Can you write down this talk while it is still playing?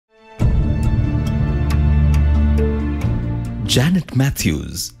Janet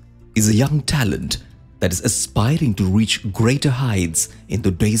Mathews is a young talent that is aspiring to reach greater heights in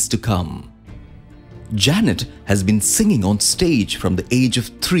the days to come. Janet has been singing on stage from the age of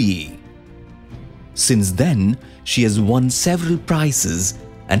 3. Since then, she has won several prizes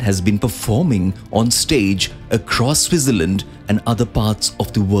and has been performing on stage across Switzerland and other parts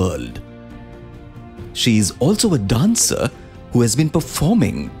of the world. She is also a dancer who has been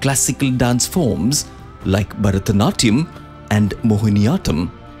performing classical dance forms like Bharatanatyam and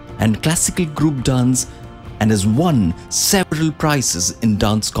Mohiniyattam and classical group dance, and has won several prizes in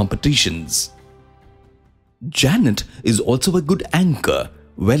dance competitions. Janet is also a good anchor,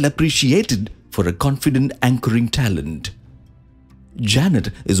 well appreciated for a confident anchoring talent. Janet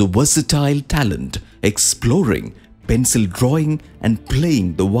is a versatile talent, exploring pencil drawing and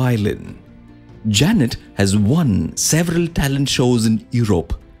playing the violin. Janet has won several talent shows in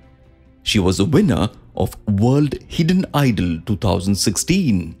Europe. She was a winner of World Hidden Idol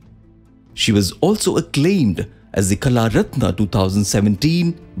 2016. She was also acclaimed as the Kala Ratna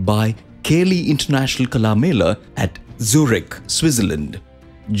 2017 by Keralite International Kala Mela at Zurich, Switzerland.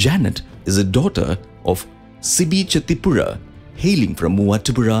 Janet is a daughter of Sibi Chatipura, hailing from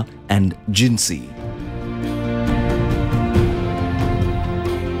Muatupura and Jinsi.